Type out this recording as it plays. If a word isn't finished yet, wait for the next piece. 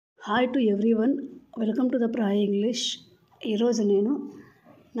Hi to everyone, welcome to the ప్రాయ English. ఈరోజు నేను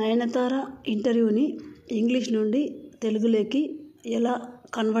Nayanthara ఇంటర్వ్యూని English నుండి తెలుగులోకి ఎలా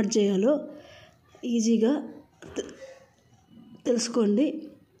కన్వర్ట్ చేయాలో ఈజీగా తెలుసుకోండి.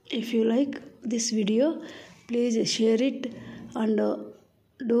 If you like this video, please share it and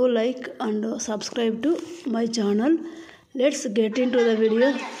do like and subscribe to my channel. Let's get in to the video.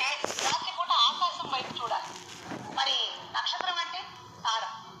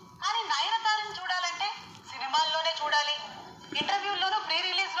 ఇంటర్వ్యూలోనూ pre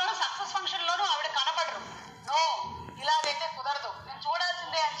release loan success function లోను ఆవిడ కనబడరు. No, ఇలాగైతే కుదరదు, నేను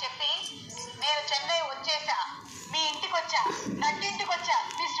చూడాల్సిందే అని చెప్పి నేను చెన్నై వచ్చేసా, మీ ఇంటికి వచ్చా, నట్టింటికి వచ్చా,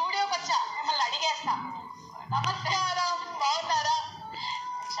 మీ స్టూడియోకి వచ్చా, మిమ్మల్ని అడిగేస్తా. నమస్కారం, బాగున్నారా?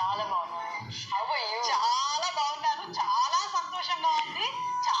 చాలా బాగున్నాను. చాలా బాగున్నాను, చాలా సంతోషంగా ఉంది.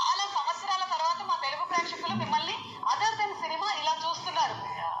 చాలా సంవత్సరాల తర్వాత మా తెలుగు ప్రేక్షకులు మిమ్మల్ని అదర్ దెన్ సినిమా ఇలా చూస్తున్నారు.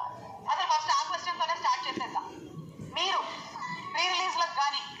 అసలు ఫస్ట్ ఆ క్వశ్చన్ తోనే స్టార్ట్ చేసేద్దాం. మీరు ప్రీ రిలీజ్లకు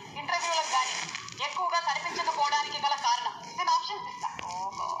కానీ ఇంటర్వ్యూలకు కానీ ఎక్కువగా కనిపించకపోవడానికి గల కారణం నేను ఆప్షన్స్ ఇస్తాను.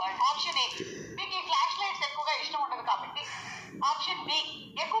 ఆప్షన్ ఏ, మీకు ఈ ఫ్లాష్ లైట్స్ ఎక్కువగా ఇష్టం ఉండదు కాబట్టి. ఆప్షన్ బి,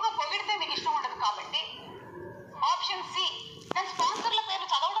 ఎక్కువగా పొగిడితే మీకు ఇష్టం ఉండదు కాబట్టి. ఆప్షన్ సి, నేను స్పాన్సర్ల పేర్లు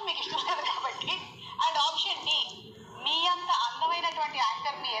చదవడం మీకు ఇష్టం ఉండదు కాబట్టి. అండ్ ఆప్షన్ డి, మీ అంత అందమైనటువంటి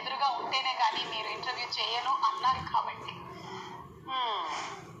యాంకర్ మీ ఎదురుగా ఉంటేనే కానీ మీరు ఇంటర్వ్యూ చేయను అన్నారు కాబట్టి.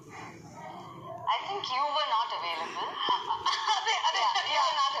 I think you were not available. You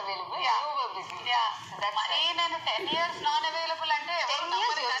were not available. You were busy. మరి నేను 10 years non available అంటే 10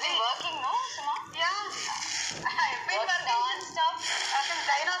 years you have been working, no, Suma? Yeah. I've been working non-stop. Since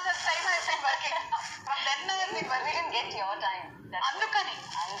dinosaurs time I've been working. From then I've been working. We didn't get your time. అందుకని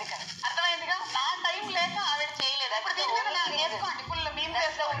అర్థమైందిగా, నా time లేక ఆవిడ చేయలేదు. ఇప్పుడు దీని మీద నాకు చేసుకోండి, ఫుల్ మేము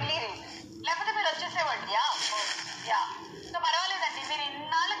చేస్తాం, లేకపోతే మీరు వచ్చేసేవాళ్ళు. యా సో పర్వాలేదండి, మీరు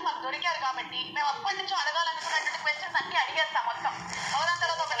ఇన్నాళ్ళకి మాకు దొరికారు కాబట్టి మేము అప్పటి నుంచో అడగాలనుకున్నటువంటి క్వశ్చన్స్ అన్ని అడిగేస్తాం మొత్తం. అవదాని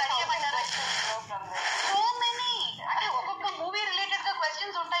తర్వాత ఒకటి అడిగేమంటారు. సో మెనీ, అంటే ఒక్కొక్క మూవీ రిలేటెడ్ గా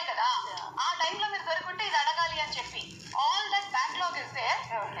క్వశ్చన్స్ ఉంటాయి కదా, ఆ టైంలో మీరు దొరుకుంటే ఇది అడగాలి అని చెప్పి. All that backlog is there,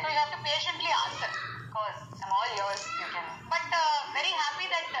 so you have to patiently answer. I'm all yours, you can. But very happy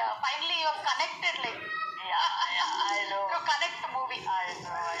that finally you have connected, like I know, through Connect movie. I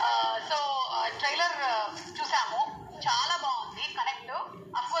know. So trailer చూసాము, చాలా బాగుంది. Connect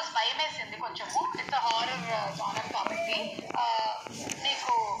of course భయం వేసింది కొంచెము, it's horror genre కాబట్టి.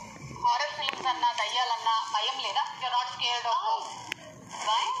 నీకు horror films అన్నా దయ్యాలన్నా భయం లేదా? You're not scared of?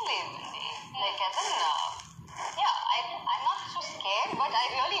 భయం లేదండి, like as in I'm not so scared, but I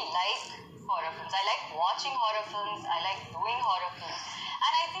really like horror films. I like watching horror films, I like doing horror films,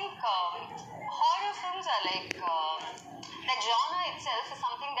 and I think horror films are like the genre itself is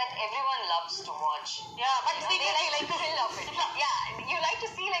something that everyone loves to watch. Yeah, but they like to fill up it. Yeah, you like to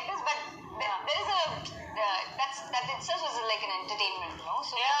see like this, but there is a that itself is like an entertainment, no?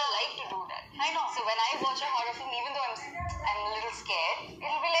 So people like to do that. I know. So when I watch a horror film, even though I'm a little scared,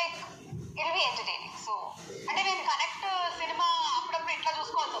 it'll be entertaining. So అంటే నేను connect cinema అప్పుడప్పుడు ఇట్లా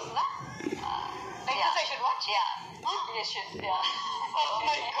చూసుకోవాల్సి వస్తుందా? I should watch. You should. Oh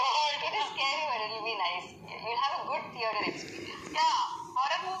my God, it is scary, but it'll be nice. You'll have a good theater experience.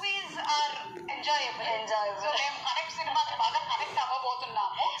 Horror movies are enjoyable. So మేము connect సినిమాకి బాగా connect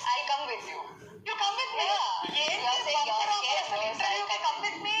అవ్వబోతున్నాము. I'll come with you. You come with me? You're saying you're scared. Come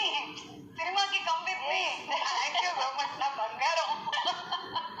with me. సినిమాకి come with me. Thank you so much, నా బంగారం.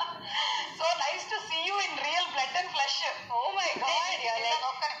 So nice to see you in real blood and flesh. Oh my God, you're like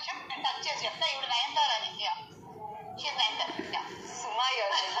ఒక్క నిమిషం నేను touch చేసి చెప్తా. ఇప్పుడు నయనతార అని. She's Nayantara. Suma,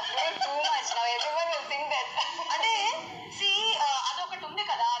 you're like too much. Now everyone will think that. అంటే అదొకటి ఉంది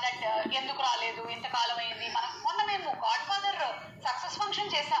కదా, దట్ ఎందుకు రాలేదు, ఇంతకాలం అయింది. మొన్న మేము గాడ్ ఫాదర్ సక్సెస్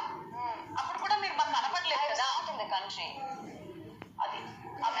ఫంక్షన్ చేసాం, అప్పుడు కూడా మీరు మాకు కనపడలేదు కదా. నాట్ ఇన్ ద కంట్రీ, అది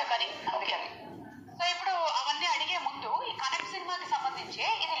అందుకని. సో ఇప్పుడు అవన్నీ అడిగే ముందు ఈ కనెక్ట్ సినిమాకి సంబంధించి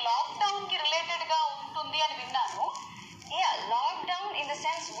ఇది లాక్డౌన్ కి రిలేటెడ్ గా ఉంటుంది అని విన్నాను. Lockdown in the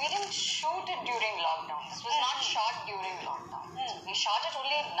sense we didn't shoot it during lockdown. This was not shot during lockdown. We shot it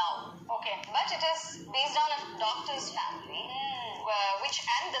only now. Okay. But it is based on a doctor's family,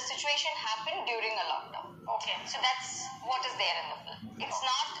 and the situation happened during a lockdown. Okay. So that's what is there in the film.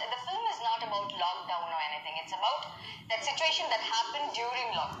 The film is not about lockdown or anything. It's about that situation that happened during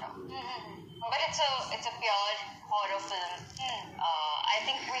lockdown. But it's a pure horror film. I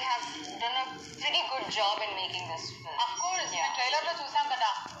think we have done a pretty good job in making this film. Of course, మేము trailer లో చూసాం కదా.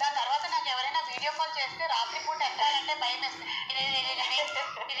 దాని తర్వాత నాకు ఎవరైనా video call చేస్తే రాత్రి పూట ఎక్కాలంటే భయం వేస్తుంది,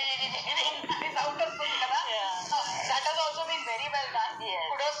 సౌండ్ వస్తుంది కదా. That has also been very well done.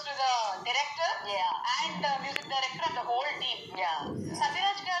 Kudos to the director and music director and the whole team.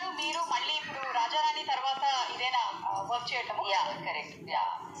 Sathyaraj గారు వర్క్ చేయటము. Yeah correct. Yeah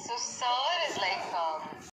so sir is like